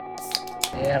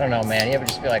Yeah, I don't know, man. You ever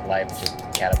just feel like life is just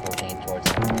catapulting towards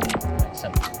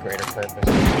some greater purpose?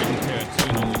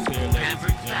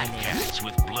 Average fat cats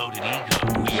with bloated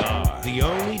ego. We are the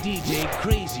only DJ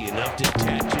crazy enough to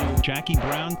tattoo Jackie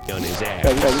Brown on his ass.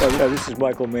 This is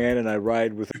Michael Mann, and I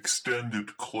ride with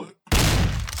Extended Clip.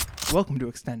 Welcome to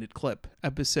Extended Clip,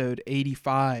 episode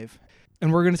 85.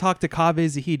 And we're going to talk to Caveh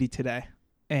Zahedi today.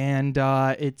 And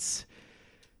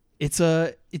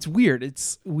it's weird.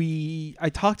 I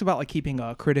talked about like keeping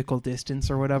a critical distance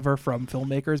or whatever from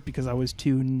filmmakers because I was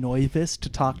too nervous to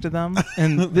talk to them.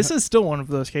 And this is still one of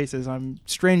those cases. I'm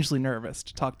strangely nervous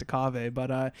to talk to Caveh,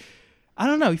 but I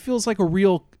don't know. He feels like a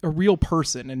real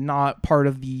person and not part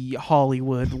of the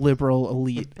Hollywood liberal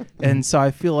elite. And so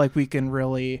I feel like we can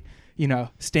really,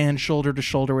 stand shoulder to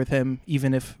shoulder with him,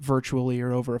 even if virtually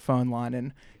or over a phone line,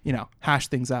 and, hash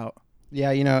things out.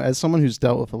 Yeah, as someone who's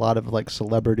dealt with a lot of like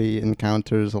celebrity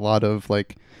encounters, a lot of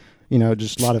like,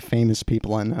 just a lot of famous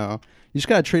people I know, you just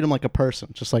got to treat them like a person,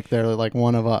 just like they're like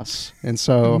one of us. And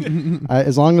so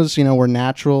as long as, we're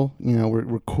natural,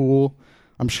 we're cool,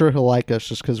 I'm sure he'll like us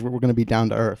just because we're going to be down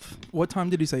to earth. What time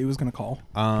did he say he was going to call?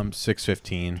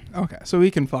 6:15. Okay, so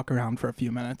we can fuck around for a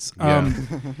few minutes. Yeah.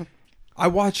 I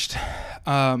watched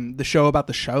the show about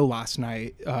the show last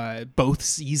night, both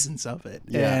seasons of it.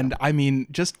 Yeah. And I mean,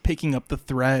 just picking up the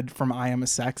thread from I Am a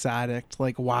Sex Addict,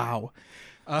 like, wow.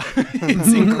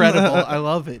 It's incredible. I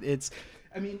love it.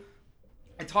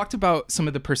 I talked about some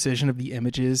of the precision of the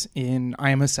images in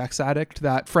I Am a Sex Addict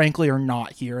that frankly are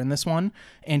not here in this one.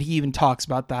 And he even talks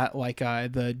about that, like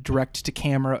the direct to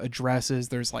camera addresses.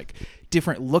 There's like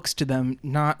different looks to them,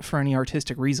 not for any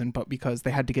artistic reason, but because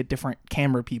they had to get different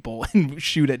camera people and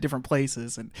shoot at different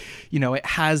places. And, it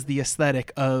has the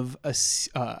aesthetic of a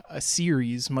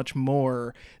series much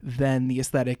more than the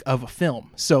aesthetic of a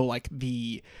film. So like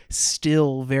the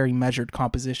still very measured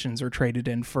compositions are traded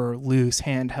in for loose,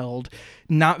 handheld,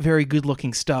 not very good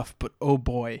looking stuff, but oh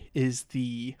boy, is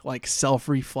the like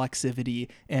self-reflexivity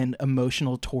and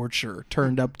emotional torture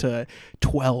turned up to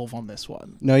 12 on this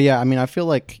one. No, yeah, I feel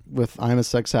like with I'm a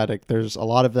Sex Addict, there's a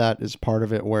lot of that is part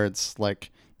of it where it's like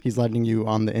he's letting you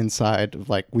on the inside of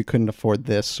like, we couldn't afford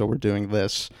this, so we're doing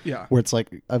this. Yeah. Where it's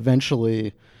like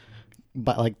eventually,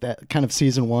 but like that kind of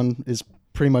season one is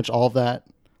pretty much all of that,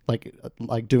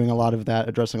 like doing a lot of that,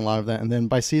 addressing a lot of that. And then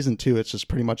by season two, it's just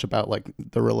pretty much about like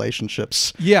the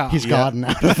relationships he's gotten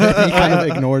out of it. He kind of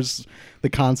ignores the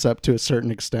concept to a certain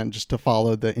extent just to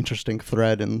follow the interesting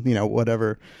thread and,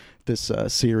 whatever this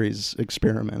series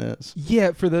experiment is.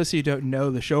 Yeah, for those of you who don't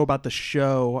know, the show about the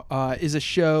show is a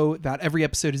show that every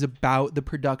episode is about the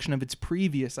production of its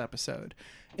previous episode.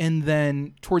 And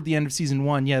then toward the end of season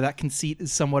one, that conceit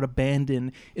is somewhat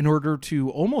abandoned in order to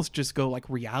almost just go like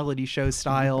reality show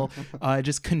style,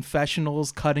 just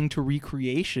confessionals cutting to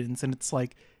recreations. And it's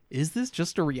like, is this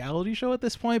just a reality show at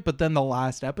this point? But then the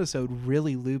last episode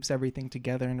really loops everything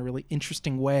together in a really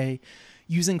interesting way,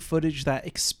 using footage that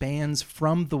expands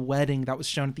from the wedding that was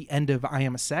shown at the end of I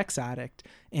Am a Sex Addict.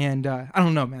 And I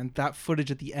don't know, man, that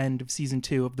footage at the end of season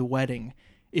 2 of the wedding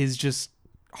is just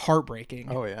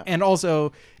heartbreaking. Oh, yeah. And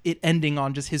also it ending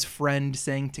on just his friend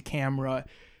saying to camera,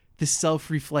 this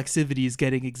self-reflexivity is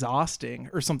getting exhausting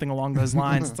or something along those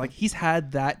lines. It's like he's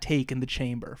had that take in the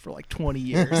chamber for like 20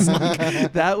 years.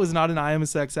 Like, that was not an I Am a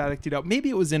Sex Addict. Maybe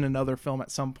it was in another film at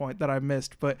some point that I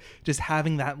missed, but just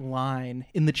having that line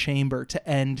in the chamber to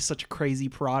end such a crazy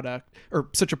product or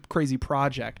such a crazy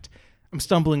project. I'm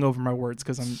stumbling over my words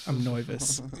because I'm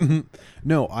nervous.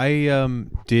 No, I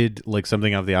did like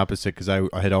something of the opposite because I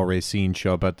had already seen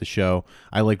Show About the Show.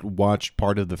 I like watched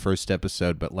part of the first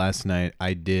episode, but last night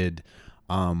I did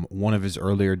one of his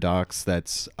earlier docs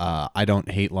that's I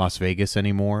Don't Hate Las Vegas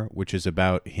Anymore, which is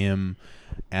about him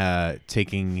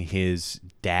taking his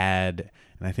dad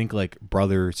and I think like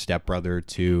stepbrother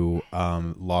to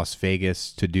Las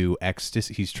Vegas to do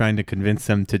ecstasy. He's trying to convince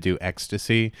them to do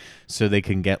ecstasy so they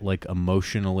can get like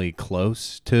emotionally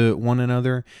close to one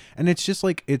another. And it's just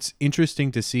like, it's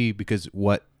interesting to see because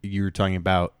what you're talking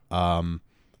about,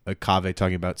 Caveh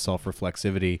talking about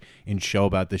self-reflexivity in Show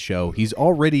About the Show, he's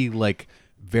already like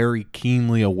very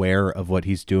keenly aware of what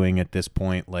he's doing at this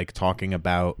point, like talking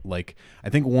about like I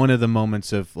think one of the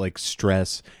moments of like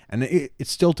stress, and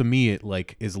it's still to me it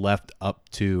like is left up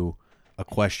to a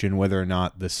question whether or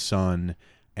not the son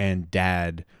and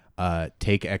dad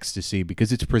take ecstasy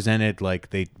because it's presented like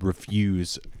they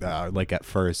refuse like at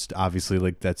first. Obviously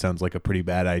like that sounds like a pretty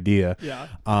bad idea.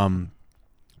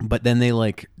 But then they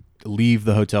like leave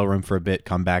the hotel room for a bit,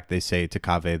 come back, they say to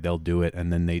Caveh they'll do it,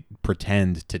 and then they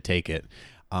pretend to take it.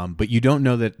 But you don't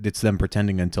know that it's them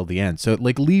pretending until the end. So it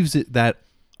like leaves it that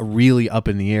really up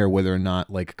in the air whether or not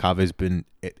like Cave's been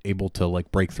able to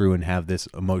like break through and have this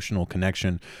emotional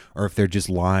connection, or if they're just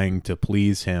lying to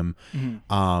please him.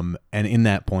 And in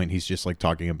that point, he's just like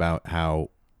talking about how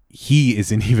he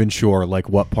isn't even sure like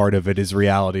what part of it is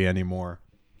reality anymore.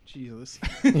 Jesus.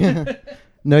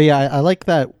 No, yeah, I like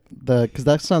that because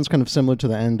that sounds kind of similar to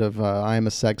the end of I Am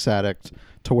a Sex Addict,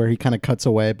 to where he kind of cuts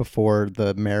away before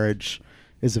the marriage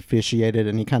is officiated,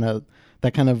 and he kind of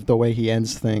the way he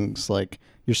ends things, like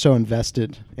you're so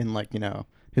invested in like, you know,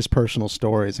 his personal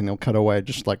stories, and he'll cut away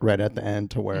just like right at the end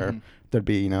to where there'd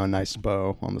be, you know, a nice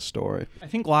bow on the story. I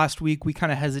think last week we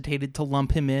kind of hesitated to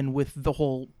lump him in with the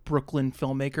whole Brooklyn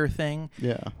filmmaker thing.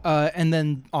 Yeah. And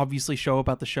then obviously show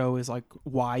about the show is like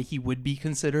why he would be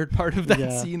considered part of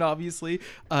that scene, obviously.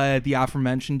 The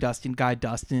aforementioned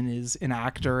Dustin is an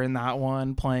actor in that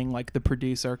one, playing like the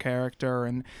producer character,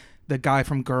 and the guy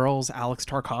from Girls, Alex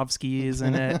Tarkovsky, is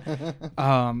in it.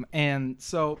 And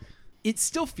so it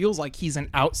still feels like he's an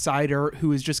outsider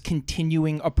who is just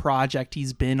continuing a project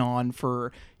he's been on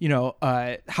for, you know,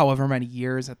 however many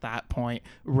years at that point,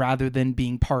 rather than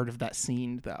being part of that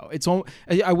scene, though.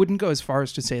 I wouldn't go as far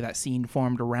as to say that scene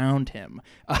formed around him,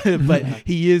 but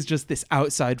he is just this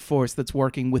outside force that's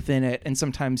working within it and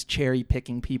sometimes cherry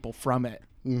picking people from it.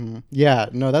 Yeah,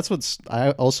 no, that's what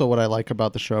I like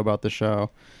about the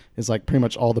show is like pretty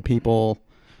much all the people,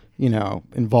 you know,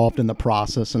 involved in the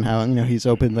process, and how, you know, he's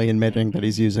openly admitting that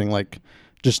he's using like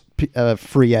just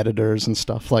free editors and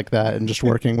stuff like that, and just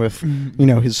working with, you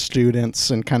know, his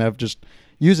students, and kind of just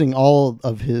using all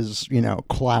of his, you know,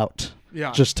 clout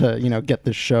just to, you know, get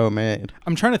this show made.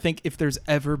 I'm trying to think if there's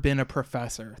ever been a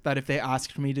professor that if they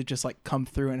asked me to just like come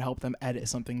through and help them edit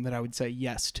something, that I would say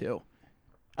yes to.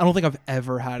 I don't think I've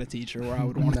ever had a teacher where I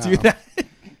would want to do that.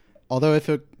 Although if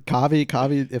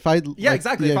caveh, if I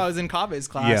exactly. If I was in Caveh's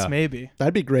class, maybe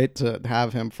that'd be great to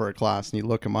have him for a class, and you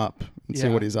look him up and see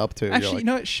what he's up to. Actually, you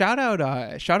know what? Shout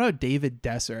out David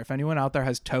Desser. If anyone out there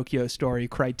has Tokyo Story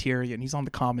Criterion, he's on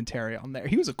the commentary on there.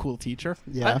 He was a cool teacher.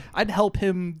 Yeah, I'd help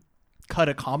him cut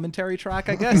a commentary track,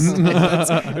 I guess.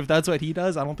 if that's what he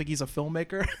does. I don't think he's a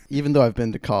filmmaker. Even though I've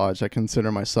been to college, I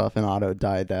consider myself an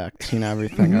autodidact. You know,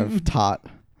 everything I've taught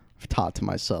to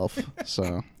myself.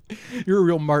 So. You're a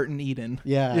real Martin Eden.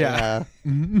 Yeah.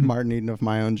 Martin Eden of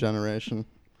my own generation.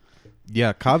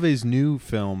 Yeah, Cave's new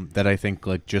film that I think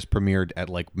like just premiered at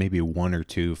like maybe one or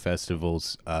two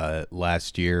festivals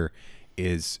last year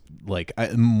is like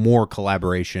more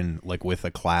collaboration like with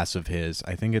a class of his.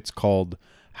 I think it's called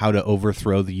How to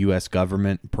Overthrow the U.S.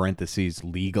 Government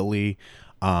 (legally).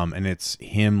 And it's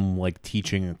him like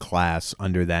teaching a class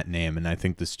under that name, and I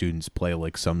think the students play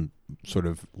like some sort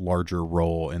of larger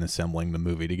role in assembling the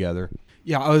movie together.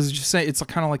 Yeah, I was just saying, it's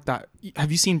kind of like that.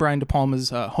 Have you seen Brian De Palma's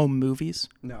Home Movies?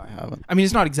 No, I haven't. I mean,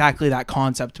 it's not exactly that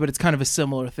concept, but it's kind of a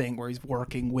similar thing where he's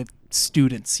working with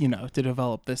students, you know, to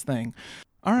develop this thing.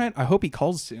 All right, I hope he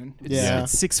calls soon. It's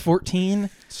 6:14.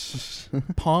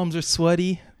 Palms are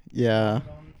sweaty. Yeah.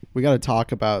 We got to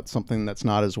talk about something that's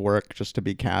not his work, just to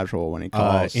be casual when he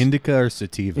calls. Indica or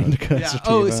sativa? Sativa.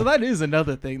 Oh, so that is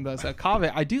another thing, though. So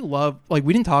caveh, I do love, like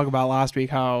we didn't talk about last week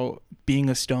how being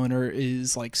a stoner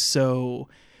is like so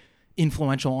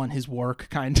influential on his work,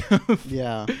 kind of.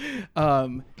 Yeah.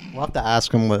 We'll have to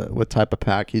ask him what type of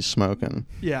pack he's smoking.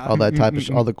 Yeah. All that type of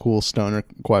all the cool stoner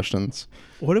questions.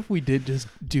 What if we did just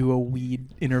do a weed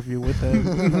interview with him?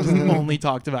 Just only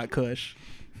talked about Kush.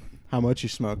 How much you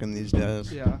smoking these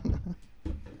days? Yeah.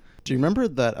 Do you remember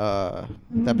that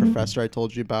professor I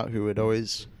told you about who would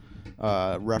always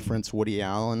reference Woody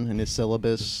Allen in his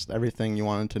syllabus, everything you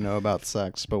wanted to know about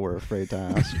sex but were afraid to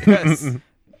ask? Yes.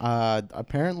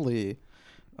 Apparently,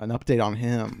 an update on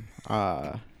him.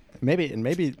 Maybe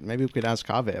we could ask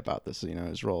Caveh about this. You know,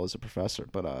 his role as a professor,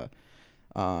 but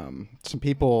some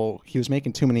people, he was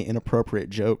making too many inappropriate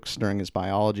jokes during his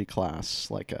biology class,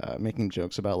 like making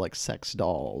jokes about like sex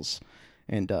dolls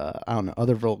and I don't know,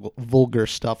 other vulgar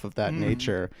stuff of that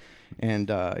nature. And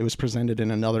it was presented in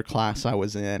another class I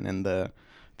was in, and the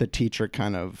teacher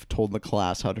kind of told the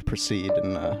class how to proceed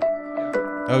and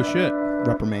oh shit,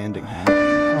 reprimanding him.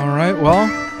 All right, well,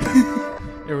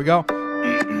 here we go.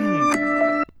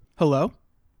 Hello.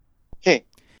 Hey,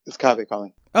 it's Caveh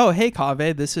calling. Oh, hey,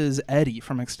 Caveh. This is Eddie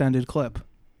from Extended Clip.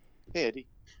 Hey, Eddie.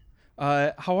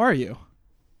 How are you?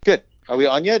 Good. Are we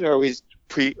on yet, or are we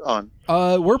pre-on?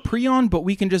 We're pre-on, but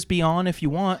we can just be on if you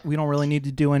want. We don't really need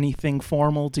to do anything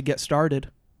formal to get started.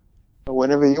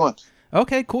 Whenever you want.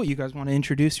 Okay, cool. You guys want to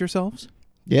introduce yourselves?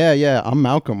 Yeah. I'm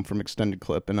Malcolm from Extended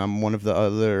Clip, and I'm one of the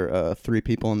other 3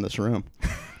 people in this room.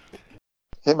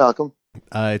 Hey, Malcolm.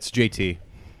 It's JT.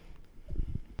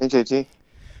 Hey, JT.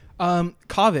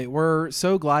 Caveh, we're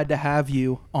so glad to have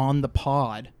you on the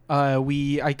pod.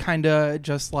 I kind of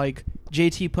just like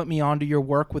JT put me onto your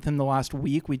work within the last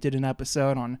week. We did an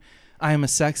episode on I Am a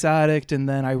Sex Addict, and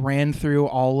then I ran through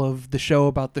all of the show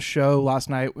about the show last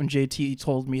night when JT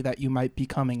told me that you might be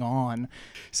coming on.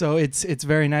 So it's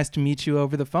very nice to meet you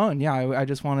over the phone. Yeah, I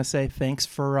just want to say thanks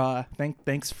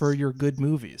for your good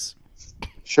movies.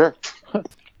 Sure.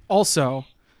 Also,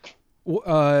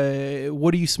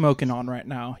 what are you smoking on right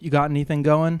now? You got anything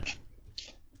going?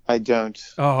 I don't.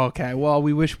 Oh, okay. Well,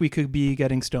 we wish we could be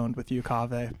getting stoned with you,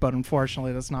 Caveh, but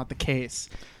unfortunately that's not the case.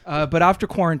 But after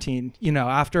quarantine,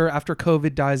 after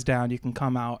COVID dies down, you can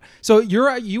come out. So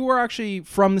you were actually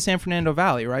from the San Fernando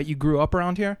Valley, right? You grew up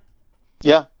around here?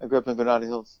 Yeah, I grew up in Granada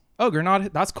Hills. Oh, Granada.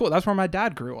 That's cool. That's where my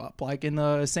dad grew up, like in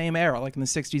the same era, like in the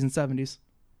 60s and 70s.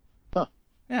 Huh.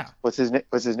 Yeah. What's his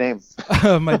name?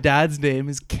 My dad's name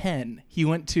is Ken. He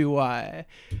went to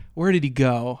where did he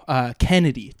go?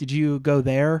 Kennedy. Did you go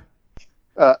there?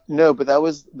 No, but that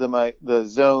was the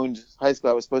zoned high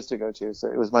school I was supposed to go to,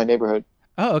 so it was my neighborhood.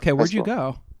 Oh, okay. Where'd you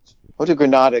go? I went to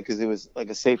Granada because it was like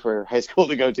a safer high school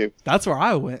to go to. That's where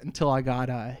I went until I got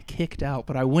kicked out,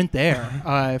 but I went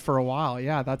there for a while.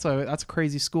 Yeah, that's a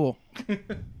crazy school.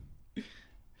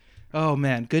 Oh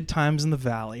man, good times in the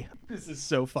Valley. This is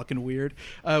so fucking weird.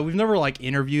 We've never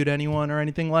interviewed anyone or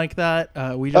anything like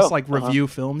that. We just review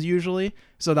films usually,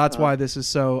 so that's why this is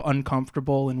so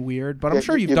uncomfortable and weird. But I'm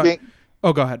sure you've done.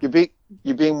 Oh, go ahead.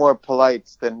 You're being more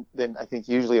polite than I think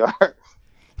you usually are.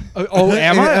 Oh,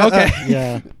 am I? Okay.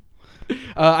 Yeah.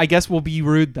 I guess we'll be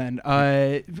rude then.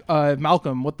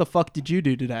 Malcolm, what the fuck did you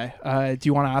do today? Do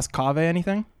you want to ask Caveh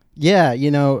anything? Yeah,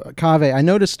 Caveh, I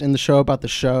noticed in the show about the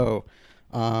show,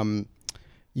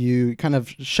 you kind of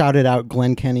shouted out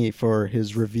Glenn Kenny for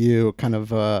his review, kind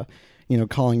of,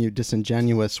 calling you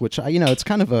disingenuous, which, it's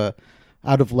kind of a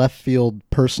out of left field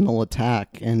personal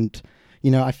attack. And,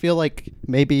 I feel like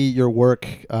maybe your work,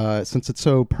 since it's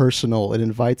so personal, it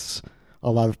invites a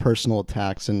lot of personal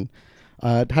attacks. And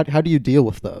how do you deal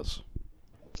with those?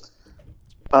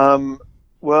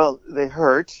 Well, they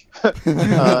hurt.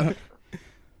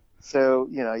 So,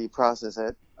 you process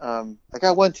it. I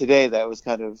got one today that I was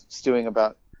kind of stewing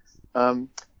about.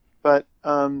 But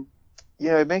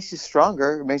it makes you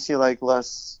stronger. It makes you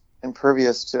less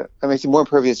impervious it makes you more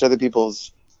impervious to other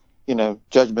people's,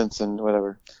 judgments and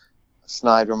whatever,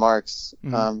 snide remarks.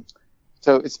 Mm-hmm.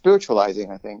 So it's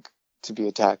spiritualizing, I think, to be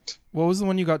attacked. What was the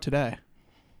one you got today?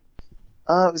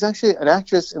 It was actually an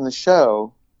actress in the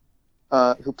show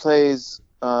who plays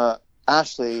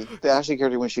Ashley, the Ashley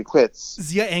character when she quits.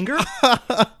 Zia Anger?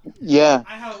 Yeah.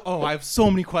 I have so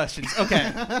many questions.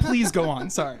 Okay, please go on.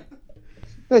 Sorry.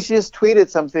 No, she just tweeted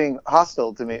something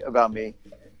hostile to me about me,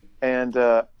 and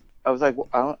I was like,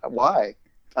 why?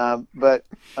 But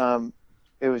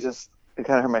it was just, it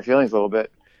kind of hurt my feelings a little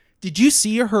bit. Did you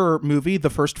see her movie, the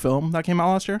first film that came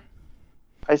out last year?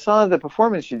 I saw the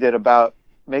performance she did about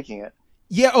making it.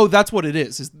 Yeah, that's what it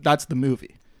is. That's the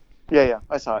movie. Yeah,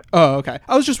 I saw it. Oh, okay.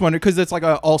 I was just wondering because it's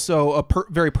also a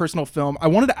very personal film. I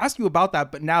wanted to ask you about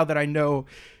that, but now that I know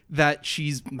that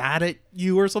she's mad at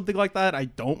you or something like that, I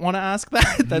don't want to ask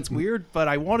that. That's weird, but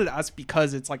I wanted to ask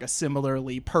because it's a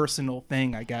similarly personal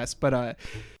thing, I guess. But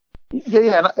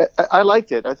yeah, and I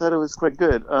liked it. I thought it was quite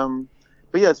good.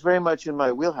 But yeah, it's very much in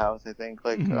my wheelhouse, I think.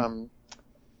 I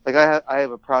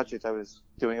have a project I was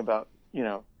doing about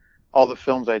all the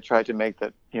films I tried to make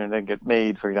that didn't get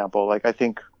made. For example, I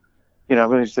think. I'm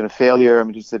interested in failure. I'm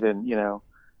interested in,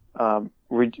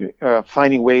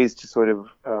 finding ways to sort of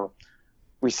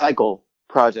recycle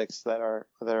projects that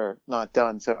are not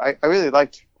done. So I really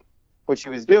liked what she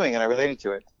was doing, and I related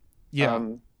to it. Yeah.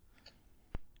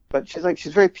 But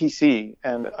she's very PC,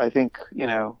 and I think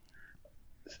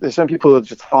there's some people who are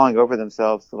just falling over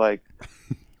themselves to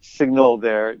signal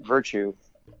their virtue.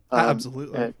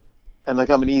 Absolutely. And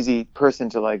I'm an easy person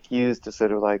to use to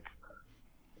sort of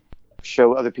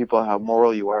show other people how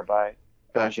moral you are by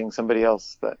bashing somebody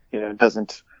else that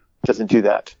doesn't do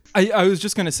that. I was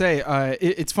just gonna say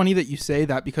it's funny that you say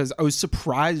that because I was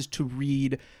surprised to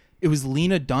read it was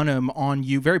Lena Dunham on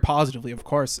you very positively, of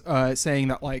course, saying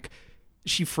that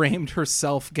she framed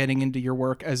herself getting into your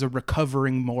work as a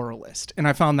recovering moralist, and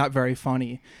I found that very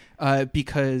funny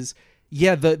because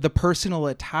the personal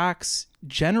attacks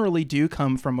generally do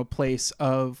come from a place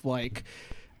of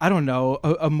I don't know,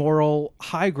 a moral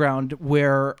high ground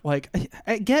where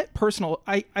I get personal.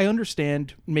 I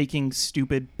understand making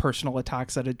stupid personal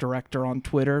attacks at a director on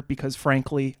Twitter because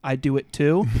frankly, I do it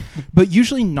too, but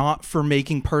usually not for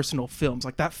making personal films.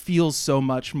 That feels so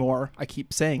much more, I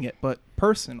keep saying it, but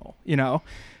personal,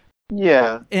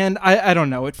 Yeah. And I don't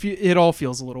know. It all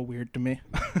feels a little weird to me.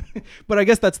 But I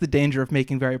guess that's the danger of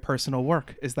making very personal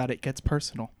work, is that it gets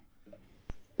personal.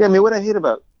 Yeah, I mean, what I hate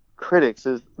about critics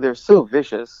is they're so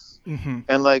vicious, Mm-hmm.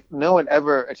 and like no one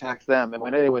ever attacks them, and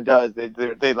when anyone does, they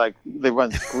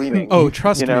run screaming. Oh,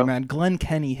 trust you me, know? man. Glenn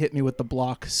Kenny hit me with the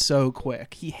block so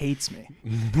quick. He hates me.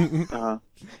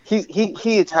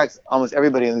 He attacks almost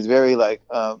everybody in these very like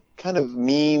kind of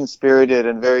mean spirited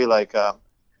and very like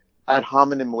ad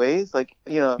hominem ways. Like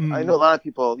I know a lot of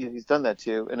people he's done that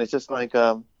too, and it's just like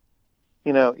I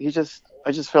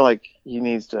just feel like he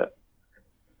needs to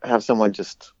have someone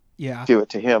just do it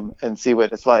to him and see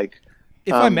what it's like.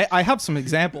 If I may, I have some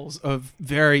examples of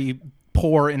very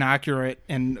poor, inaccurate,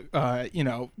 and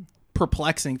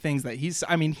perplexing things that he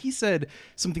said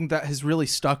something that has really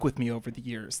stuck with me over the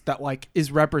years that like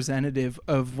is representative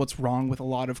of what's wrong with a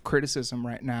lot of criticism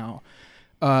right now.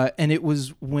 And it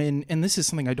was and this is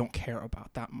something I don't care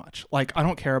about that much. Like, I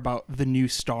don't care about the new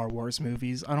Star Wars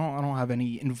movies. I don't have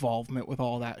any involvement with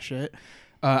all that shit.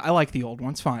 I like the old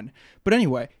ones, fine. But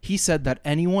anyway, he said that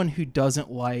anyone who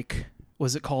doesn't like,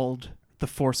 was it called The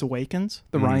Force Awakens,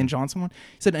 the Rian Johnson one?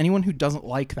 He said anyone who doesn't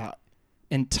like that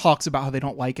and talks about how they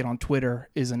don't like it on Twitter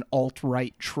is an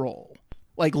alt-right troll.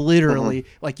 Like, literally,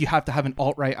 like you have to have an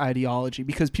alt-right ideology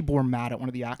because people were mad at one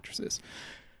of the actresses.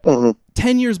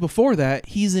 10 years before that,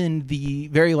 he's in the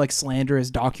very like slanderous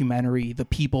documentary The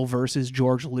People versus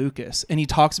George Lucas, and he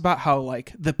talks about how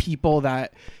like the people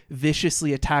that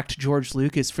viciously attacked George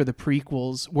Lucas for the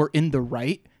prequels were in the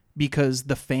right because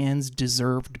the fans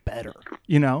deserved better,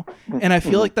 and I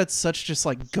feel like that's such just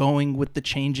like going with the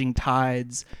changing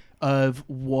tides of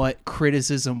what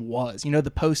criticism was,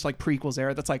 the post like prequels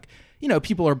era. That's like,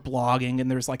 people are blogging and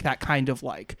there's like that kind of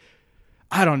like,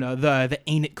 I don't know, the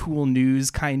ain't it cool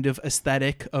news kind of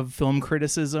aesthetic of film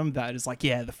criticism that is like,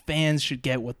 yeah, the fans should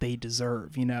get what they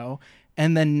deserve,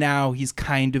 And then now he's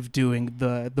kind of doing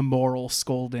the moral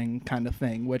scolding kind of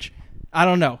thing, which I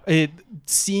don't know.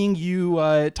 Seeing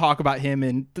you talk about him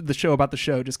and the show about the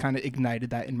show just kind of ignited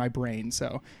that in my brain.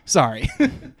 So sorry.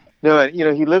 No,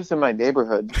 he lives in my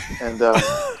neighborhood, and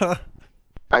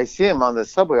I see him on the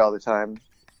subway all the time,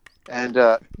 and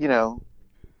I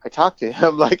talk to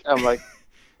him. I'm like,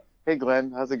 hey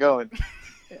Glenn, how's it going?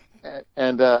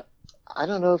 And I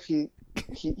don't know if he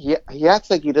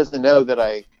acts like he doesn't know that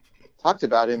I talked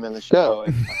about him in the show.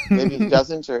 Maybe he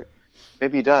doesn't, or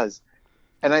maybe he does.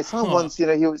 And I saw him once.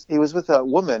 He was with a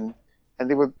woman, and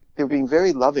they were being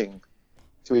very loving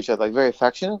to each other, like very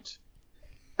affectionate.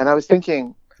 And I was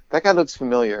thinking, that guy looks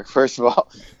familiar, first of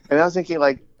all. And I was thinking,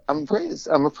 like, I'm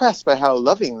impressed by how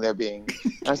loving they're being.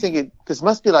 And I was thinking, this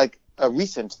must be like a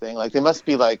recent thing. Like, they must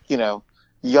be like,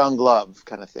 young love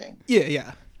kind of thing.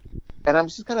 Yeah. And I'm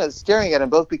just kind of staring at him,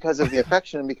 both because of the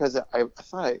affection and because I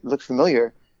thought I looked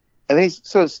familiar. And then he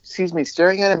sort of sees me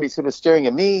staring at him. He's sort of staring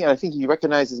at me, and I think he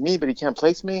recognizes me, but he can't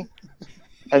place me.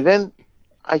 And then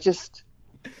he just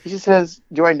says,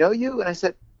 "Do I know you?" And I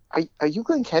said, "Are you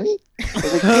Glenn Kenny?" I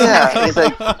was like, "Yeah." And he's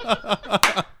like,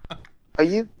 "Are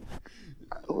you?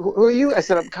 Who are you?" I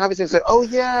said, "I'm caveh." He said, "Oh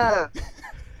yeah."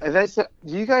 And then I said,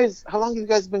 how long have you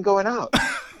guys been going out?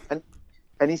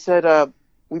 And he said,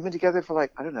 "We've been together for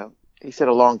like, I don't know." He said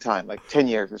a long time, like 10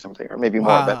 years or something, or maybe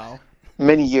more, but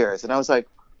many years. And I was like,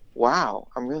 wow,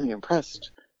 I'm really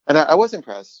impressed. And I was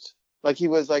impressed. Like,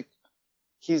 he's like,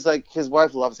 his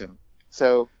wife loves him.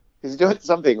 So he's doing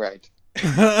something right.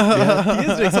 Yeah,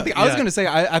 he is doing something. I was going to say,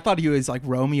 I thought he was like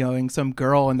Romeoing some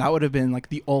girl, and that would have been like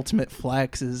the ultimate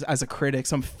flex is, as a critic,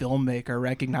 some filmmaker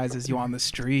recognizes you on the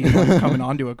street when you're coming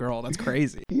onto a girl. That's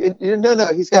crazy. No,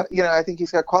 he's got, I think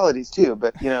he's got qualities too,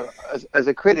 but, as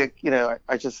a critic,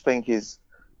 I just think he's,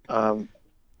 I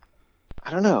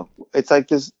don't know. It's like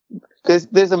there's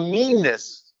a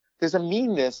meanness. There's a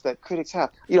meanness that critics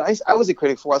have. I was a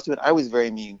critic for a while too, and I was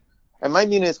very mean. And my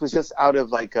meanness was just out of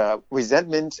like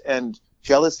resentment and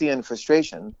jealousy and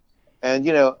frustration. And,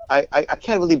 I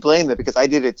can't really blame them because I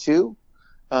did it too.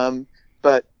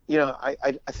 But, I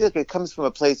feel like it comes from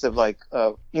a place of like,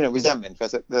 resentment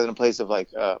rather than a place of like,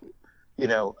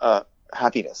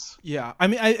 happiness. Yeah. I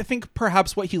mean, I think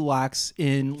perhaps what he lacks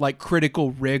in like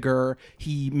critical rigor,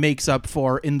 he makes up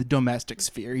for in the domestic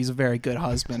sphere. He's a very good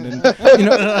husband. And,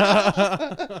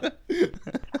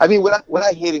 I mean, what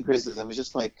I hate in criticism is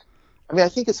just like, I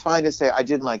think it's fine to say I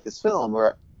didn't like this film,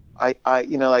 or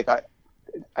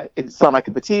it's not my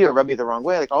cup of tea, or rubbed me the wrong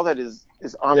way. Like, all that is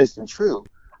honest and true.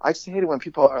 I just hate it when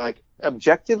people are like,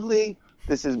 objectively,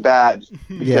 this is bad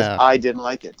because I didn't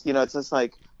like it. It's just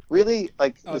like, really,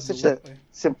 like, it's such a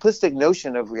simplistic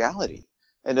notion of reality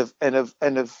and of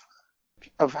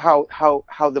how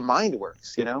the mind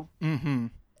works. Mm-hmm.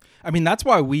 I mean, that's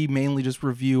why we mainly just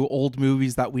review old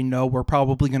movies that we know we're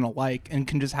probably going to like and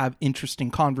can just have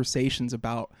interesting conversations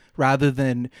about, rather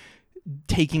than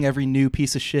taking every new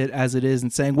piece of shit as it is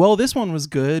and saying, well, this one was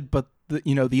good, but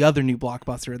the other new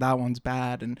blockbuster, that one's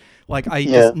bad. And like, I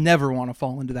just never want to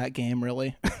fall into that game,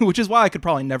 really, which is why I could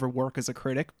probably never work as a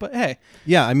critic. But hey.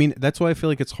 Yeah, I mean, that's why I feel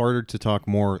like it's harder to talk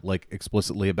more like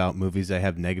explicitly about movies I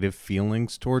have negative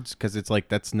feelings towards, because it's like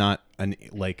that's not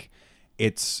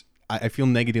I feel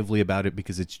negatively about it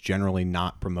because it's generally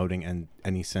not promoting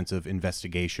any sense of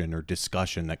investigation or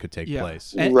discussion that could take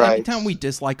place. And anytime we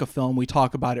dislike a film, we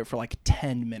talk about it for like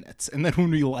 10 minutes. And then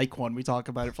when we like one, we talk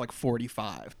about it for like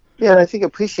 45. Yeah, and I think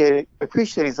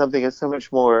appreciating something is so much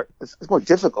more, it's more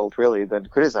difficult, really, than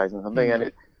criticizing something. Mm-hmm.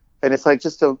 And it's like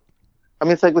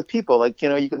it's like with people, like,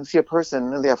 you can see a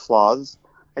person and they have flaws,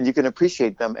 and you can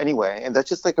appreciate them anyway. And that's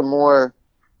just like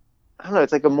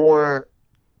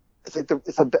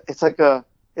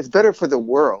it's better for the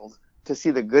world to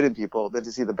see the good in people than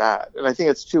to see the bad. And I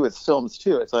think it's true with films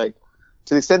too. It's like,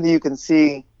 to the extent that you can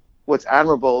see what's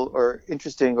admirable or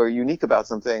interesting or unique about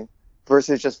something,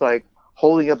 versus just like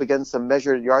holding up against some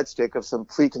measured yardstick of some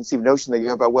preconceived notion that you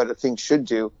have about what a thing should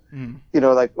do,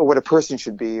 or what a person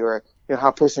should be, or how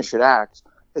a person should act.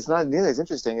 It's not nearly as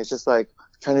interesting. It's just like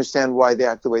trying to understand why they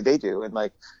act the way they do, and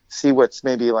like see what's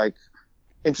maybe like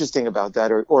interesting about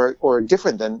that, or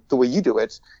different than the way you do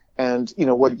it, and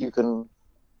what you can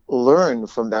learn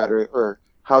from that, or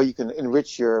how you can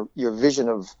enrich your vision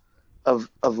of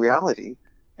reality.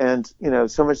 And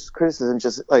so much criticism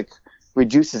just like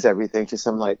reduces everything to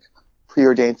some like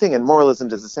preordained thing, and moralism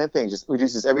does the same thing, just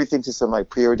reduces everything to some like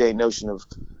preordained notion of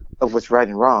what's right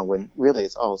and wrong, when really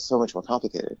it's all so much more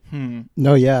complicated.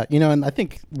 No, yeah. And I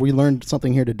think we learned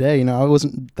something here today. I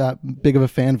wasn't that big of a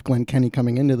fan of Glenn Kenny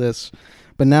coming into this,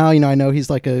 but now, I know he's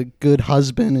like a good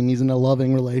husband and he's in a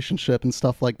loving relationship and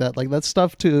stuff like that. Like, that's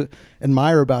stuff to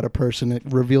admire about a person. It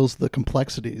reveals the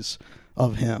complexities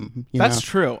of him. That's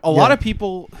true. A lot of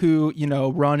people who,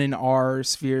 run in our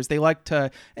spheres, they like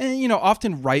to, and,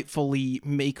 often rightfully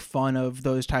make fun of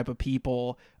those type of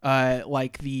people,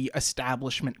 like the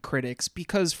establishment critics,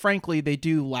 because frankly, they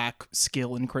do lack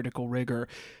skill and critical rigor.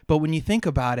 But when you think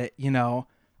about it,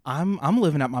 I'm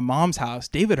living at my mom's house.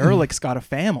 David Ehrlich's got a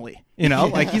family,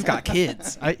 like he's got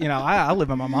kids. I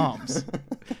live at my mom's,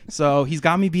 so he's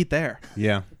got me beat there.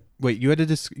 Yeah. Wait, you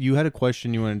had a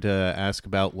question you wanted to ask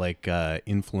about like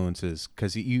influences,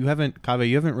 because you haven't, caveh,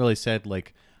 you haven't really said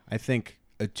like, I think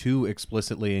too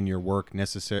explicitly in your work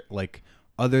necessary, like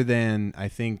other than I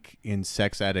think in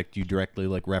Sex Addict you directly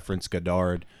like reference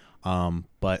Godard,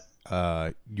 but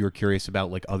you're curious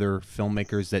about like other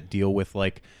filmmakers that deal with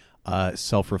like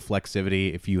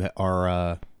self-reflexivity. If you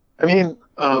are,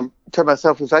 talk about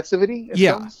self-reflexivity.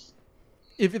 Films?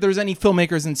 If there's any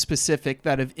filmmakers in specific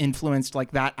that have influenced like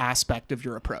that aspect of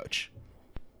your approach.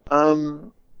 I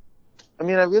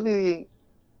really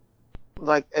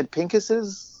like Ed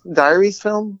Pincus's Diaries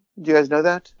film. Do you guys know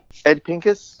that? Ed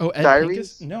Pincus? Oh, Ed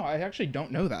Diaries? Pincus? No, I actually don't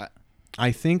know that.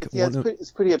 I think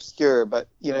it's pretty obscure, but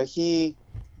he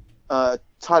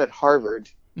taught at Harvard,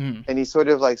 and he sort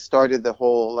of like started the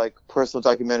whole like personal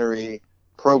documentary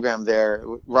program there.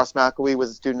 Ross McElwee was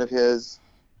a student of his.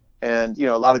 And,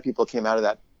 a lot of people came out of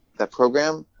that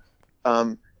program.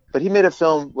 But he made a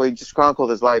film where he just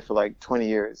chronicled his life for like 20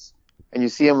 years. And you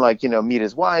see him like, meet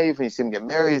his wife, and you see him get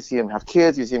married, you see him have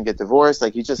kids, you see him get divorced.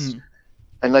 Like he just,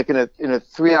 and like in a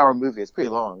 3-hour movie, it's pretty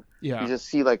long. Yeah. You just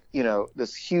see like,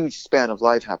 this huge span of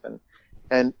life happen.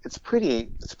 And it's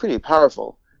pretty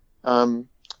powerful.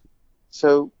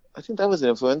 So I think that was an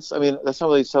influence. I mean, that's not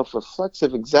really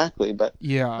self-reflexive exactly, but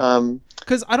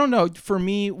because I don't know. For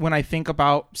me, when I think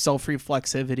about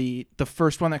self-reflexivity, the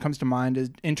first one that comes to mind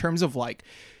is in terms of like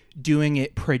doing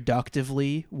it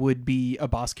productively would be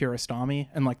Abbas Kiarostami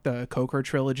and like the Coker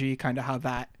trilogy, kind of how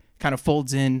that kind of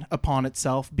folds in upon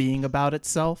itself, being about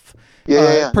itself.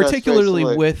 Particularly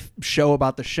no, with Show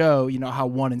About the Show, how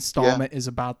one installment is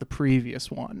about the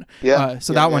previous one.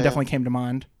 So that one definitely came to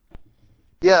mind.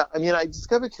 Yeah, I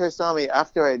discovered Kiarostami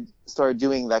after I started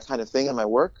doing that kind of thing in my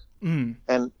work. And,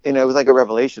 it was like a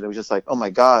revelation. It was just like, oh my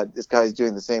God, this guy's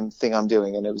doing the same thing I'm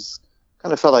doing. And it was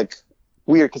kind of felt like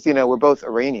weird because, we're both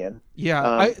Iranian.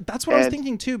 Yeah, that's what I was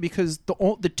thinking too, because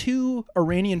the two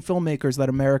Iranian filmmakers that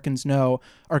Americans know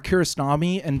are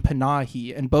Kiarostami and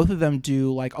Panahi. And both of them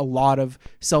do like a lot of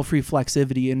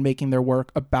self-reflexivity in making their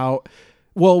work about...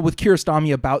 Well, with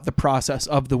Kiarostami about the process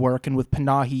of the work, and with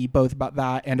Panahi both about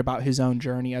that and about his own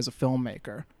journey as a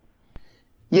filmmaker.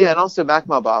 Yeah, and also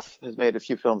Makhmalbaf has made a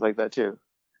few films like that too.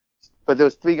 But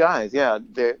those three guys, they're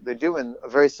doing a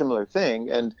very similar thing,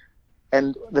 and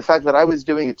And the fact that I was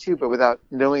doing it too, but without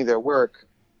knowing their work,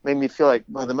 made me feel like,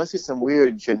 well, there must be some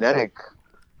weird genetic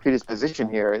predisposition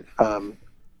here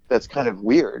that's kind of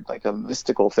weird, like a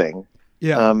mystical thing.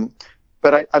 Yeah.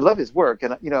 But I love his work,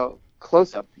 and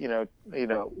Close Up,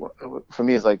 for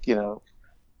me is like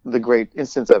the great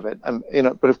instance of it.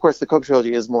 But of course the Coke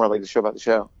trilogy is more like the show about the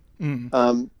show.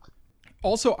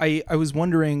 Also, I was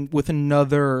wondering with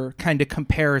another kind of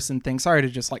comparison thing. Sorry to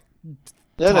just like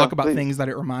talk about please. things that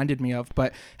it reminded me of,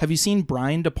 but have you seen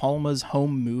Brian De Palma's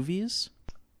Home Movies?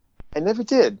 I never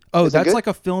did. Oh, Is it that's good? like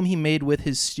a film he made with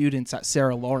his students at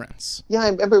Sarah Lawrence. Yeah, I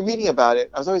remember reading about it.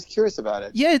 I was always curious about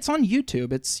it. Yeah, it's on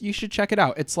YouTube. You should check it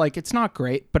out. It's not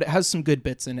great, but it has some good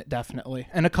bits in it, definitely,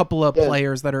 and a couple of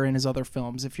players that are in his other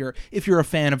films. If you're a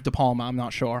fan of De Palma, I'm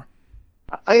not sure.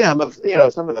 I am,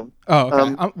 some of them. Oh,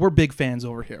 okay. We're big fans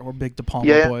over here. We're big De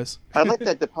Palma boys. I like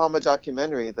that De Palma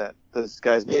documentary that those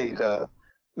guys made.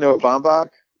 Noah Baumbach.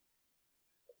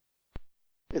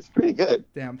 It's pretty good.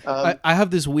 Damn. I have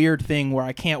this weird thing where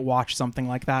I can't watch something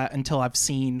like that until I've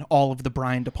seen all of the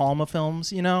Brian De Palma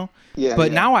films, Yeah.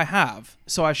 But now I have,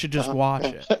 so I should just watch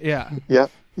it. Yeah. Yeah,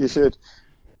 you should.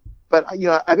 But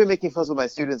I've been making films with my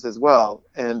students as well,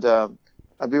 and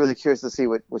I'd be really curious to see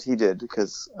what he did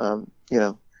because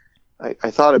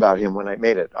I thought about him when I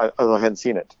made it, although I hadn't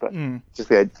seen it, but just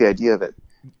the idea of it.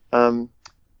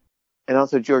 And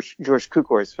also George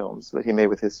Cukor's films that he made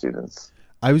with his students.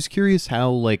 I was curious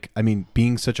how,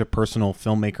 being such a personal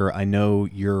filmmaker, I know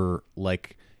your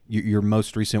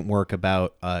most recent work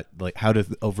about how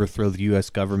to overthrow the U.S.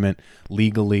 government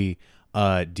legally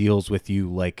deals with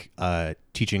you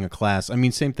teaching a class. I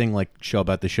mean, same thing like Show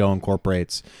About the Show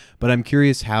incorporates. But I'm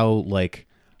curious how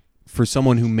for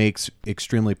someone who makes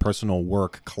extremely personal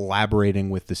work,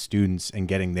 collaborating with the students and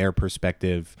getting their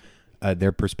perspectives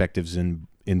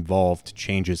involved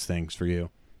changes things for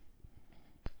you.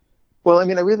 Well, I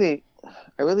mean, I really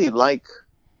like,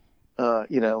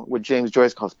 what James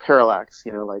Joyce calls parallax,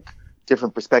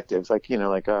 different perspectives,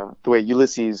 the way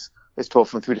Ulysses is told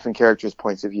from three different characters'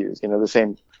 points of views,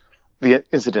 the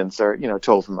incidents are,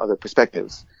 told from other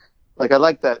perspectives. I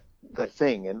like that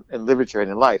thing in literature and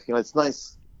in life, it's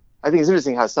nice. I think it's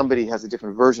interesting how somebody has a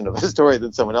different version of a story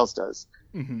than someone else does.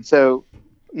 Mm-hmm. So,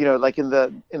 in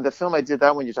the film I did,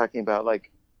 that one you're talking about,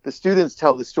 the students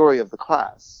tell the story of the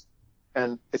class.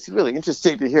 And it's really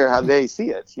interesting to hear how they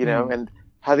see it, and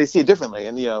how they see it differently.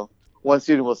 And, one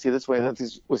student will see it this way, and another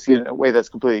will see it in a way that's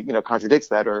completely, contradicts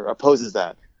that or opposes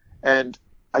that. And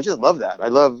I just love that. I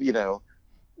love,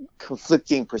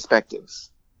 conflicting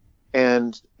perspectives.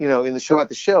 And, in the Show About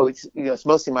the Show, it's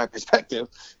mostly my perspective,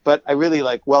 but I really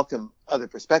welcome other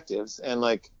perspectives. And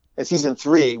in season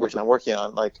 3, which I'm working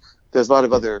on, there's a lot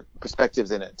of other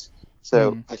perspectives in it.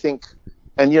 So I think,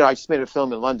 and, I just made a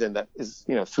film in London that is,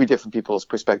 3 different people's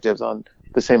perspectives on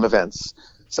the same events.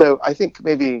 So I think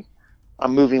maybe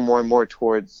I'm moving more and more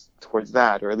towards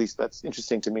that, or at least that's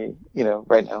interesting to me,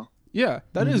 right now. Yeah,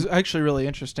 that is actually really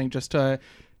interesting. Just I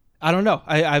don't know.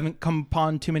 I haven't come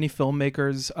upon too many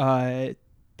filmmakers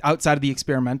outside of the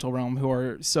experimental realm who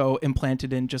are so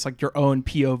implanted in just your own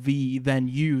POV than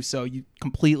you. So you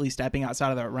completely stepping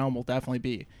outside of that realm will definitely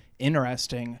be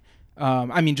interesting.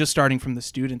 Just starting from the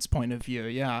student's point of view,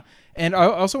 yeah. And I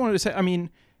also wanted to say,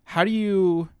 how do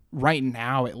you, right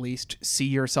now at least, see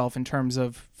yourself in terms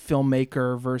of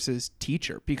filmmaker versus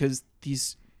teacher? Because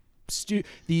these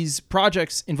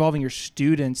projects involving your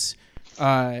students,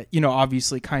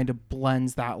 obviously kind of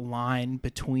blends that line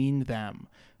between them.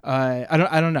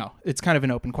 I don't know. It's kind of an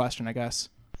open question, I guess.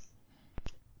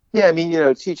 Yeah,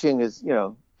 teaching is,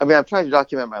 I'm trying to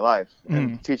document my life,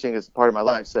 and teaching is part of my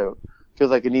life, so feels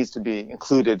like it needs to be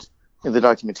included in the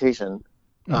documentation.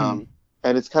 And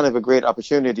it's kind of a great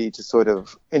opportunity to sort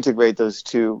of integrate those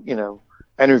two,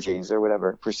 energies or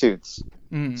whatever, pursuits.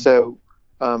 So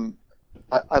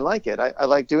I like it. I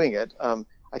like doing it.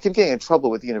 I keep getting in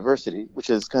trouble with the university, which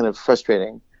is kind of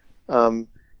frustrating.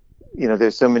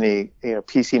 There's so many,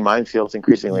 PC minefields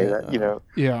increasingly that,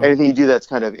 anything you do that's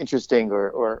kind of interesting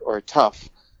or tough,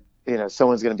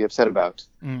 someone's going to be upset about.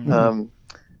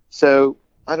 So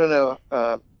I don't know.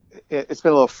 It's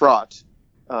been a little fraught,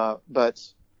 but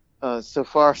so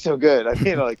far so good. I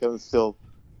feel like I'm still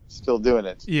doing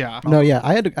it. Yeah. No, yeah.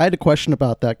 I had a question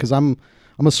about that because I'm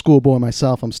a schoolboy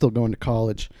myself. I'm still going to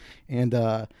college, and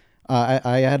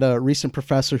I had a recent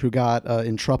professor who got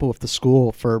in trouble with the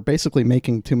school for basically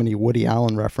making too many Woody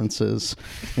Allen references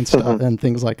and stuff and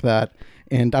things like that.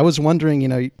 And I was wondering,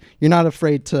 you're not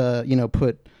afraid to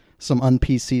put some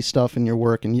un-PC stuff in your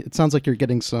work, and it sounds like you're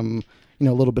getting some a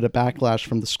little bit of backlash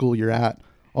from the school you're at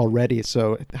already.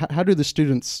 So how do the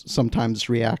students sometimes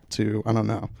react to, I don't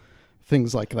know,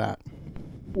 things like that?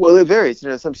 Well, it varies.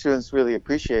 Some students really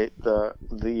appreciate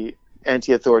the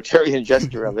anti-authoritarian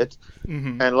gesture of it,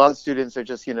 and a lot of students are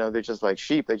just, they're just like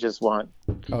sheep. They just want,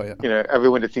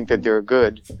 everyone to think that they're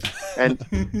good, and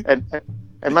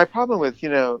and my problem with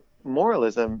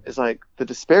moralism is like the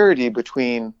disparity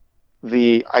between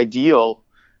the ideal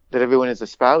that everyone is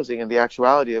espousing and the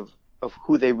actuality of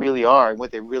who they really are and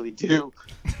what they really do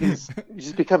is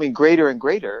just becoming greater and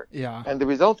greater. Yeah. And the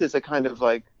result is a kind of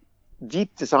like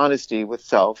deep dishonesty with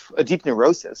self, a deep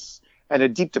neurosis, and a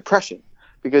deep depression,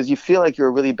 because you feel like you're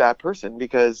a really bad person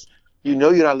because you're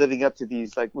not living up to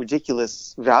these like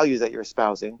ridiculous values that you're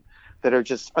espousing that are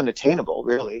just unattainable,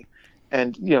 really,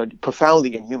 and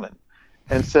profoundly inhuman.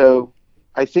 And so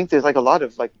I think there's like a lot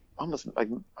of like almost like,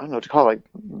 I don't know what to call it,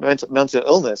 like mental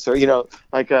illness, or the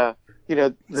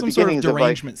some beginnings sort of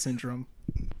derangement of like, syndrome.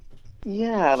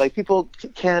 Yeah, like people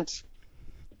can't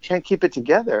keep it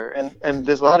together, and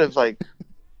there's a lot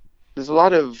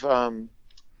of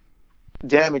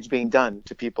damage being done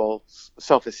to people's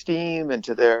self-esteem and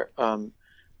to their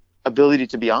ability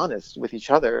to be honest with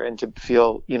each other and to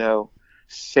feel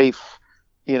safe,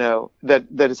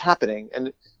 that is happening.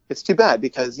 And it's too bad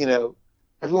because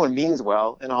everyone means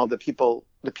well, and all the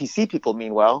PC people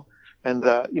mean well, and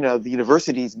the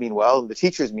universities mean well, and the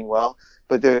teachers mean well,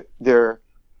 but they're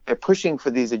pushing for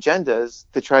these agendas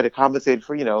to try to compensate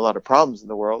for a lot of problems in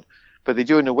the world, but they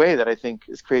do it in a way that I think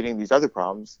is creating these other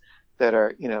problems that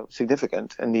are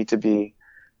significant and need to be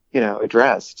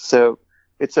addressed. So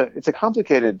it's a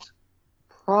complicated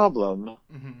problem,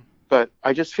 but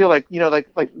I just feel like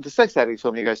like the sex addict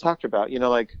film you guys talked about,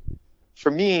 like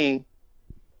for me,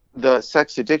 the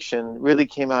sex addiction really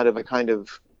came out of a kind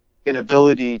of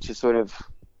inability to sort of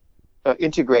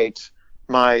integrate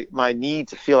my need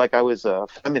to feel like I was a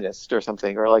feminist or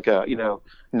something, or like a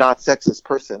not sexist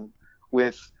person,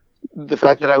 with the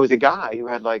fact that I was a guy who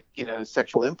had like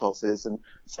sexual impulses, and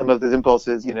some of those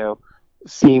impulses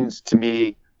seems to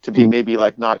me to be maybe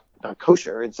like not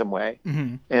kosher in some way.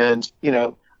 And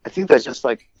I think that's just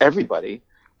like everybody,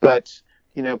 but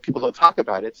people don't talk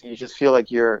about it, so you just feel like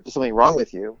there's something wrong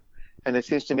with you. And it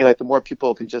seems to me like the more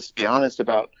people can just be honest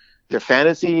about their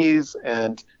fantasies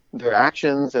and their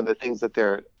actions and the things that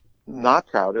they're not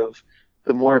proud of,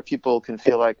 the more people can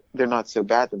feel like they're not so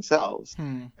bad themselves.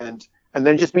 And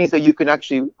then it just means that you can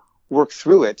actually work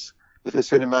through it with a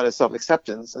certain amount of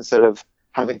self-acceptance instead of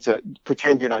having to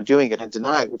pretend you're not doing it and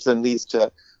deny it, which then leads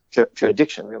to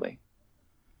addiction, really.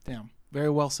 Damn. Very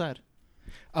well said.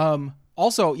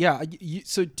 Also, yeah,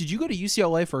 so did you go to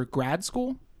UCLA for grad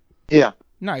school? Yeah.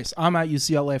 Nice. I'm at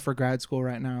UCLA for grad school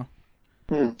right now.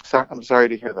 I'm sorry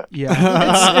to hear that.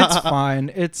 Yeah, it's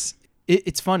fine.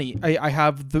 It's funny. I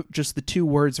have just the two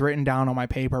words written down on my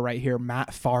paper right here,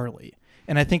 Matt Farley.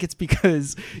 And I think it's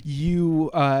because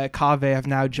you, caveh, have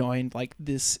now joined like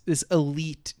this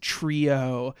elite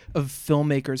trio of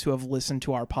filmmakers who have listened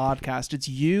to our podcast. It's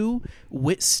you,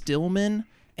 Whit Stillman,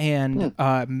 and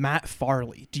Matt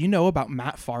Farley. Do you know about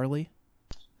Matt Farley?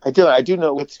 I do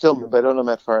know Whit Stillman, but I don't know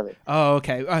Matt Farley. Oh,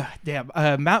 okay. Damn.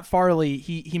 Matt Farley,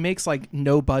 he makes like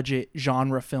no budget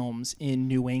genre films in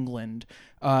New England.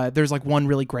 There's like one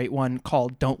really great one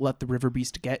called Don't Let the River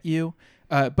Beast Get You.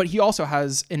 But he also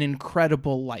has an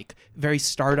incredible, like, very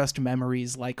Stardust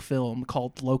Memories like film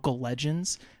called Local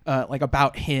Legends, like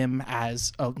about him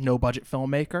as a no-budget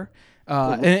filmmaker.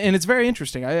 And it's very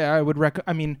interesting. I would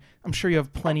I mean, I'm sure you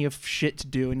have plenty of shit to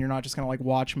do and you're not just going to like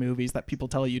watch movies that people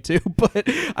tell you to, but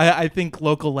I think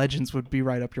Local Legends would be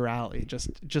right up your alley,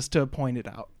 just to point it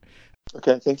out.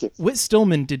 Okay, thank you. Whit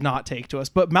Stillman did not take to us,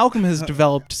 but Malcolm has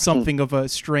developed something of a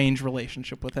strange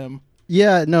relationship with him.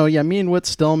 Yeah, me and Whit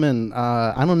Stillman,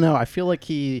 I don't know. I feel like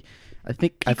he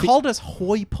called us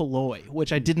hoi polloi,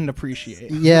 which I didn't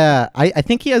appreciate. Yeah, I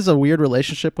think he has a weird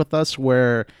relationship with us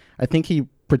where I think he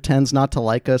pretends not to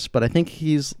like us, but I think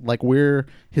he's like, we're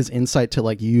his insight to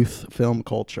like youth film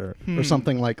culture or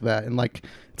something like that. And like,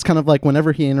 it's kind of like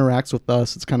whenever he interacts with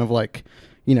us, it's kind of like,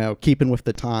 keeping with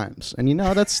the times. And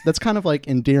that's kind of like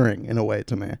endearing in a way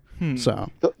to me. So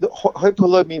the hoi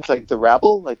polloi means like the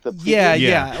rabble, like the people?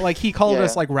 Yeah. Like he called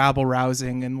us like rabble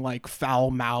rousing and like foul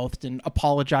mouthed and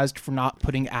apologized for not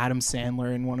putting Adam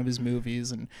Sandler in one of his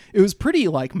movies, and it was pretty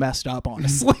like messed up,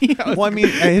 honestly. Well, I mean,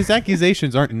 his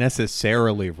accusations aren't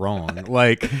necessarily wrong.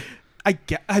 Like,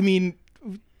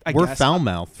 we're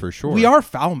foul-mouthed for sure. We are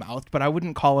foul-mouthed, but I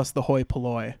wouldn't call us the hoi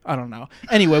polloi. I don't know.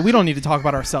 Anyway, we don't need to talk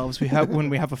about ourselves. When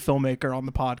we have a filmmaker on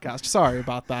the podcast. Sorry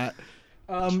about that.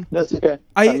 That's okay.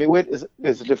 I mean, Whit is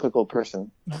a difficult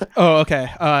person. Oh, okay.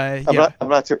 I'm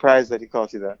not surprised that he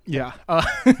calls you that. Yeah.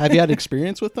 Have you had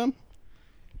experience with them?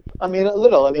 I mean, a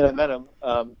little. I mean, I met him.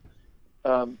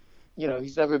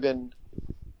 He's never been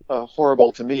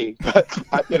horrible to me, but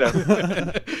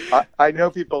I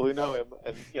know people who know him,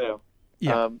 and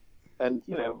and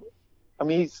I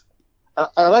mean,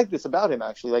 I like this about him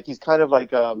actually. Like he's kind of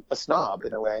like a snob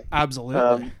in a way.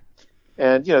 Absolutely.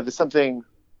 And there's something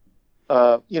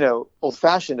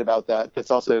old-fashioned about that.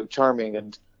 That's also charming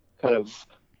and kind of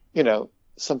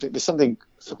there's something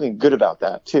good about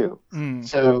that too.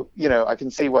 So I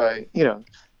can see why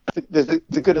the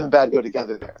good and the bad go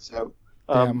together there. So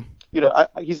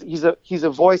he's a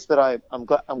voice that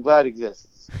I'm glad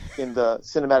exists in the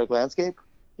cinematic landscape.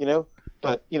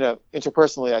 But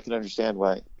interpersonally, I can understand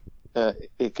why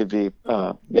it could be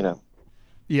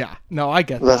Yeah, no, I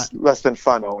get less than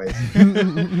fun always.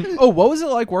 Oh, what was it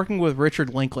like working with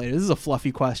Richard Linklater? This is a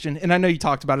fluffy question, and I know you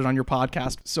talked about it on your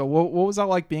podcast. So what was that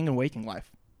like being in Waking Life?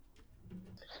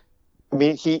 I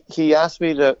mean, he asked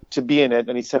me to be in it,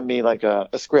 and he sent me like a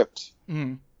script,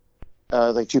 like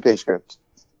 2-page script.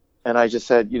 And I just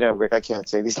said, Rick, I can't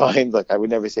say these lines. Like, I would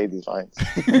never say these lines.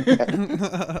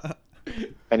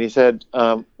 And he said,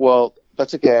 well,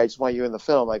 that's okay. I just want you in the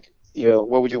film. Like,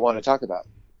 what would you want to talk about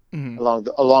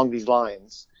along these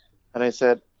lines? And I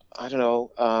said, I don't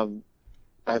know. I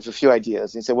have a few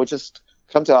ideas. And he said, well, just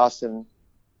come to Austin.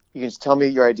 You can just tell me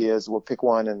your ideas. We'll pick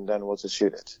one, and then we'll just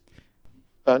shoot it.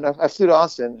 And I flew to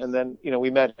Austin, and then, we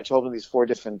met. I told him these 4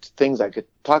 different things I could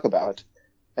talk about.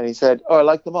 And he said, oh, I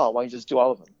like them all. Why don't you just do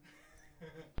all of them?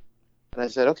 And I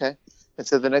said, okay. And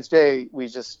so the next day, we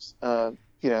just,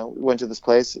 went to this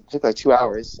place. It took like 2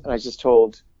 hours. And I just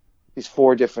told these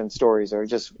 4 different stories.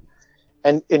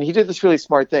 And he did this really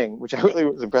smart thing, which I really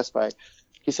was impressed by.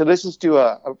 He said, let's just do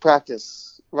a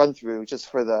practice run through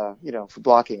just for for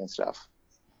blocking and stuff.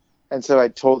 And so I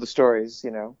told the stories,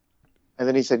 and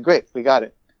then he said, great, we got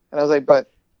it. And I was like, but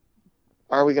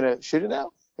are we going to shoot it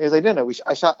now? He was like, no,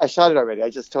 I shot it already. I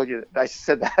just told you, I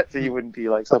said that so you wouldn't be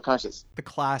like self-conscious. The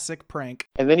classic prank.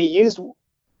 And then he used one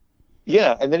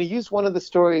of the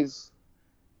stories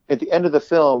at the end of the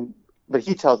film, but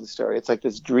he tells the story. It's like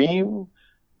this dream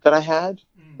that I had.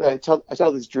 I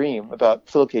tell this dream about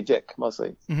Philip K. Dick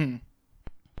mostly. Mm-hmm.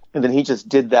 And then he just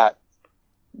did that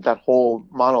whole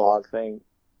monologue thing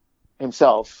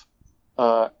himself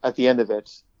at the end of it.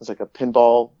 It's like a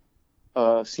pinball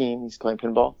scene. He's playing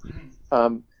pinball.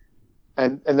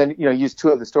 And then, used 2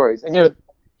 of the stories. And,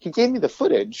 he gave me the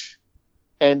footage.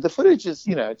 And the footage is,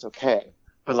 it's okay.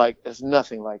 But, like, there's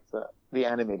nothing like the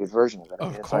animated version of it.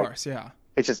 Of course, yeah.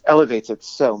 It just elevates it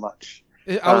so much.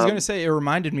 I was going to say, it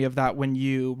reminded me of that when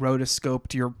you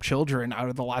rotoscoped your children out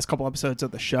of the last couple episodes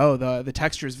of the show. The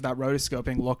textures of that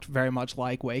rotoscoping looked very much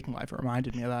like Waking Life. It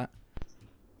reminded me of that.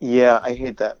 Yeah, I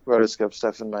hate that rotoscope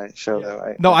stuff in my show,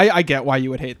 though. I get why you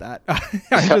would hate that.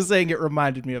 I'm just saying it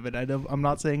reminded me of it. I'm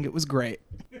not saying it was great.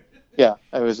 Yeah,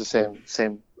 it was the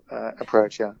same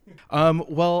approach, yeah.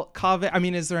 Well,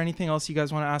 caveh, is there anything else you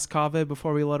guys want to ask caveh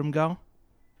before we let him go?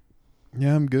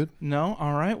 Yeah, I'm good. No?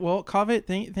 All right. Well,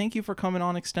 caveh, thank you for coming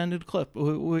on Extended Clip.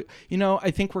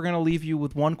 I think we're going to leave you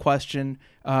with one question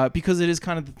because it is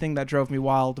kind of the thing that drove me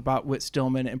wild about Whit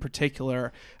Stillman in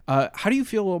particular. How do you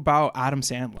feel about Adam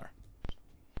Sandler?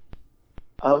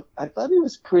 I thought he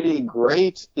was pretty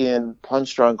great in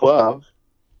Punch Drunk Love,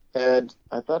 and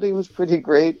I thought he was pretty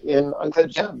great in Uncut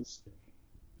Gems.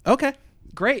 Okay.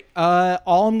 Great.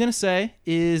 All I'm going to say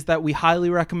is that we highly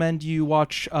recommend you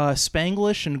watch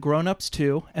Spanglish and Grown Ups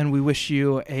 2, and we wish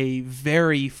you a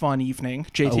very fun evening.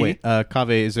 JT? Oh, wait.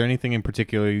 Caveh, is there anything in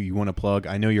particular you want to plug?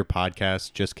 I know your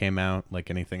podcast just came out. Like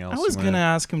anything else? I was going to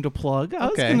ask him to plug.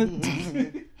 Okay.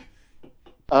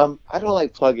 I don't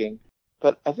like plugging,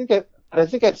 but I think I've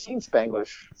seen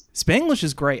Spanglish. Spanglish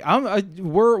is great.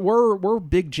 We're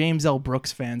big James L.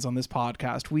 Brooks fans on this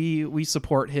podcast. We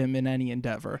support him in any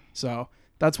endeavor. So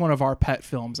that's one of our pet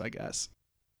films, I guess.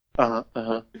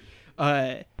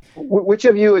 Which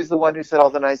of you is the one who said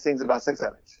all the nice things about Sex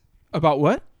Addict? About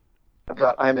what?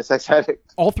 About I Am a Sex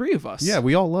Addict. All 3 of us. Yeah,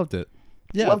 we all loved it.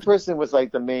 Yeah. One person was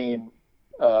like the main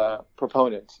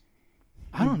proponent.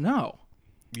 I don't know.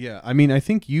 Yeah, I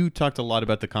think you talked a lot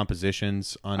about the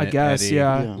compositions on it. I guess, Eddie.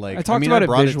 yeah. Like, I talked about I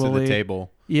brought it visually. it to the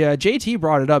table. Yeah, JT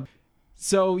brought it up.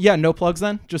 So, yeah, no plugs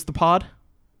then? Just the pod?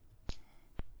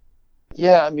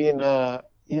 Yeah, this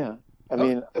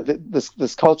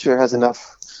culture has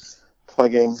enough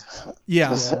plugging.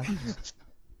 Yeah.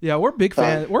 Yeah, we're big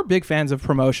fans of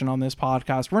promotion on this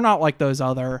podcast. We're not like those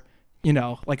other,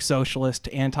 like socialist,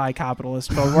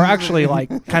 anti-capitalist, but we're actually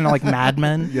like kind of like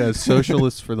madmen. Yeah,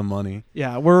 socialists for the money.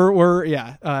 Yeah, we're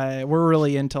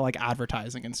really into like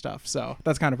advertising and stuff. So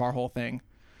that's kind of our whole thing.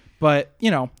 But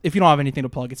if you don't have anything to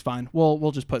plug, it's fine.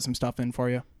 We'll just put some stuff in for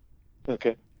you.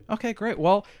 Okay. Okay, great.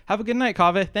 Well, have a good night,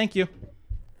 caveh. Thank you.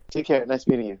 Take care. Nice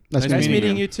meeting you. Nice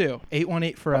meeting you too.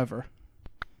 818 forever.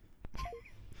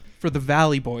 For the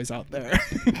Valley boys out there.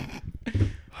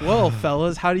 Well,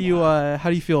 fellas, how do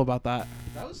you feel about that?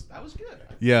 That was good.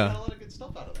 Yeah. Got a lot of good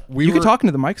stuff out of that. You can talk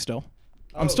into the mic still.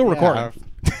 I'm still recording.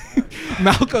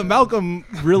 Malcolm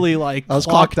really I was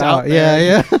clocked out.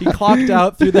 Yeah. He clocked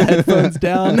out, threw the headphones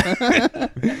down.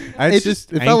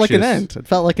 It felt like an end. It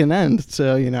felt like an end.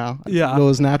 So, Yeah. what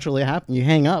was naturally happening. You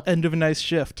hang up. End of a nice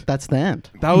shift. That's the end.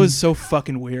 That was so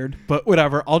fucking weird. But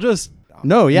whatever. I'll just...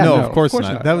 No, of course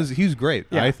not. He was great.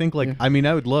 Yeah. I think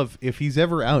I would love if he's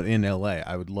ever out in LA,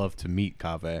 I would love to meet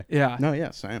Caveh. Yeah. No,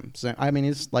 yeah, same. I mean,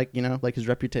 he's like his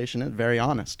reputation is very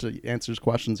honest. He answers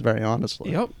questions very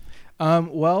honestly. Yep.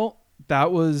 Well,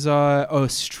 that was a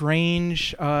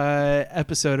strange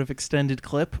episode of Extended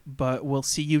Clip, but we'll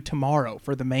see you tomorrow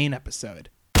for the main episode.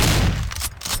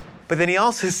 But then he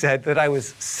also said that I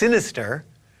was sinister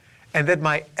and that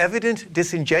my evident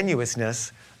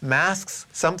disingenuousness masks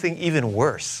something even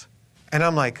worse. And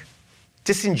I'm like,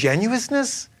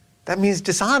 disingenuousness? That means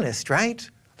dishonest, right?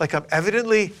 Like I'm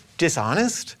evidently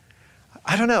dishonest?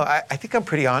 I don't know. I think I'm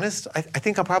pretty honest. I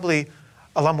think I'm probably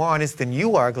a lot more honest than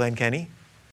you are, Glenn Kenny.